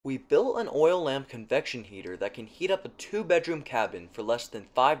We built an oil lamp convection heater that can heat up a 2-bedroom cabin for less than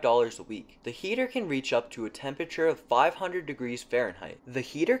 $5 a week. The heater can reach up to a temperature of 500 degrees Fahrenheit. The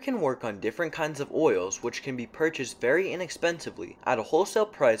heater can work on different kinds of oils, which can be purchased very inexpensively at a wholesale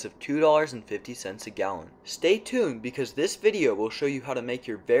price of $2.50 a gallon. Stay tuned because this video will show you how to make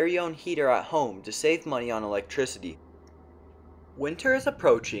your very own heater at home to save money on electricity. Winter is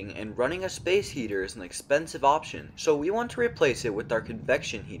approaching and running a space heater is an expensive option, so we want to replace it with our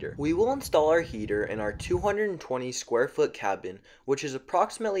convection heater. We will install our heater in our 220 square foot cabin, which is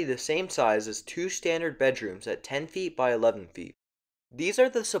approximately the same size as 2 standard bedrooms at 10 feet by 11 feet. These are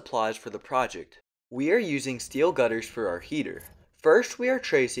the supplies for the project. We are using steel gutters for our heater. First, we are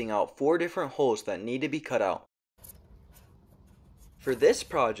tracing out 4 different holes that need to be cut out. For this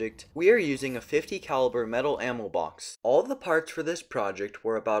project, we are using a 50 caliber metal ammo box. All the parts for this project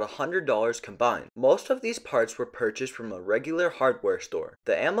were about $100 combined. Most of these parts were purchased from a regular hardware store.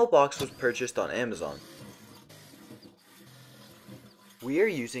 The ammo box was purchased on Amazon. We are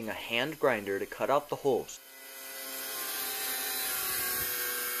using a hand grinder to cut out the holes.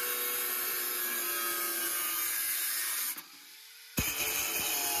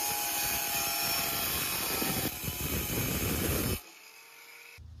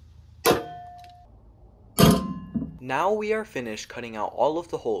 Now we are finished cutting out all of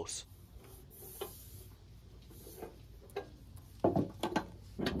the holes.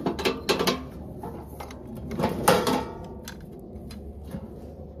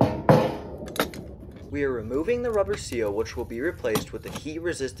 We are removing the rubber seal, which will be replaced with a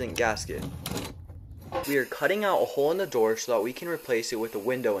heat-resistant gasket. We are cutting out a hole in the door so that we can replace it with a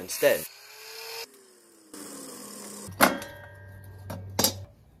window instead.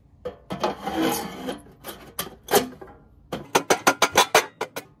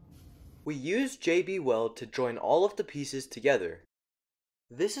 We used JB Weld to join all of the pieces together.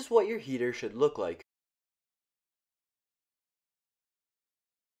 This is what your heater should look like.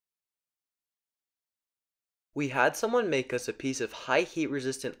 We had someone make us a piece of high heat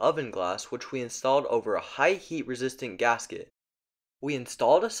resistant oven glass, which we installed over a high heat resistant gasket. We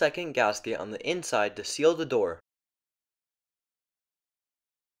installed a second gasket on the inside to seal the door.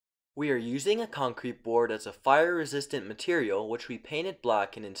 We are using a concrete board as a fire resistant material, which we painted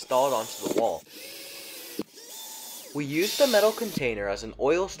black and installed onto the wall. We used the metal container as an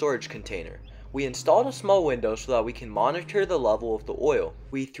oil storage container. We installed a small window so that we can monitor the level of the oil.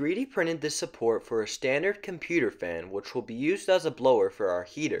 We 3D printed this support for a standard computer fan, which will be used as a blower for our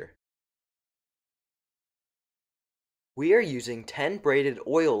heater. We are using 10 braided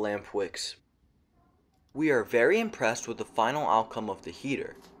oil lamp wicks. We are very impressed with the final outcome of the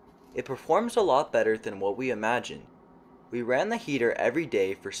heater. It performs a lot better than what we imagined. We ran the heater every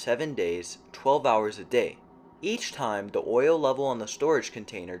day for 7 days, 12 hours a day. Each time, the oil level on the storage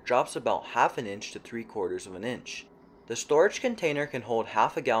container drops about ½ an inch to 3/4 of an inch. The storage container can hold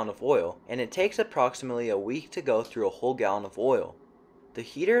 ½ a gallon of oil, and it takes approximately a week to go through a whole gallon of oil. The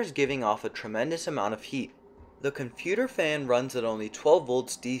heater is giving off a tremendous amount of heat. The computer fan runs at only 12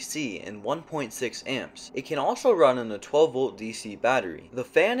 volts DC and 1.6 amps. It can also run on a 12 volt DC battery. The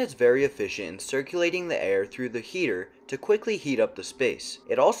fan is very efficient in circulating the air through the heater to quickly heat up the space.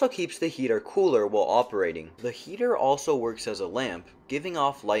 It also keeps the heater cooler while operating. The heater also works as a lamp, giving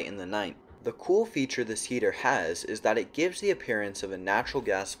off light in the night. The cool feature this heater has is that it gives the appearance of a natural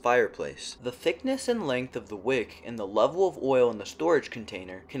gas fireplace. The thickness and length of the wick and the level of oil in the storage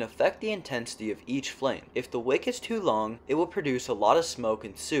container can affect the intensity of each flame. If the wick is too long, it will produce a lot of smoke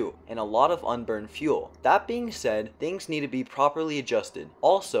and soot and a lot of unburned fuel. That being said, things need to be properly adjusted.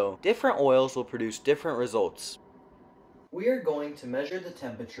 Also, different oils will produce different results. We are going to measure the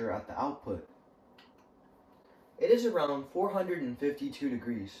temperature at the output. It is around 452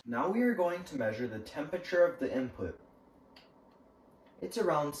 degrees. Now we are going to measure the temperature of the input. It's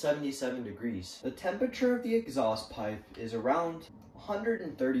around 77 degrees. The temperature of the exhaust pipe is around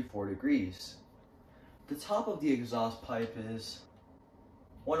 134 degrees. The top of the exhaust pipe is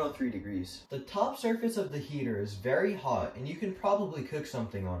 103 degrees. The top surface of the heater is very hot and you can probably cook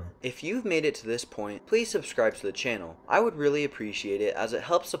something on it. If you've made it to this point, please subscribe to the channel. I would really appreciate it as it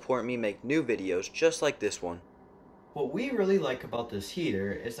helps support me make new videos just like this one. What we really like about this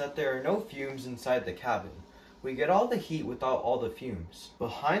heater is that there are no fumes inside the cabin. We get all the heat without all the fumes.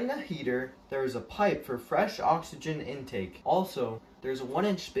 Behind the heater, there is a pipe for fresh oxygen intake. Also, there's a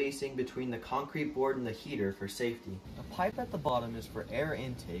 1-inch spacing between the concrete board and the heater for safety. The pipe at the bottom is for air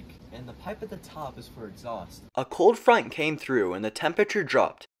intake, and the pipe at the top is for exhaust. A cold front came through and the temperature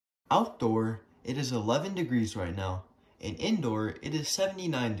dropped. Outdoor, it is 11 degrees right now, and indoor, it is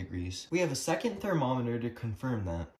 79 degrees. We have a second thermometer to confirm that.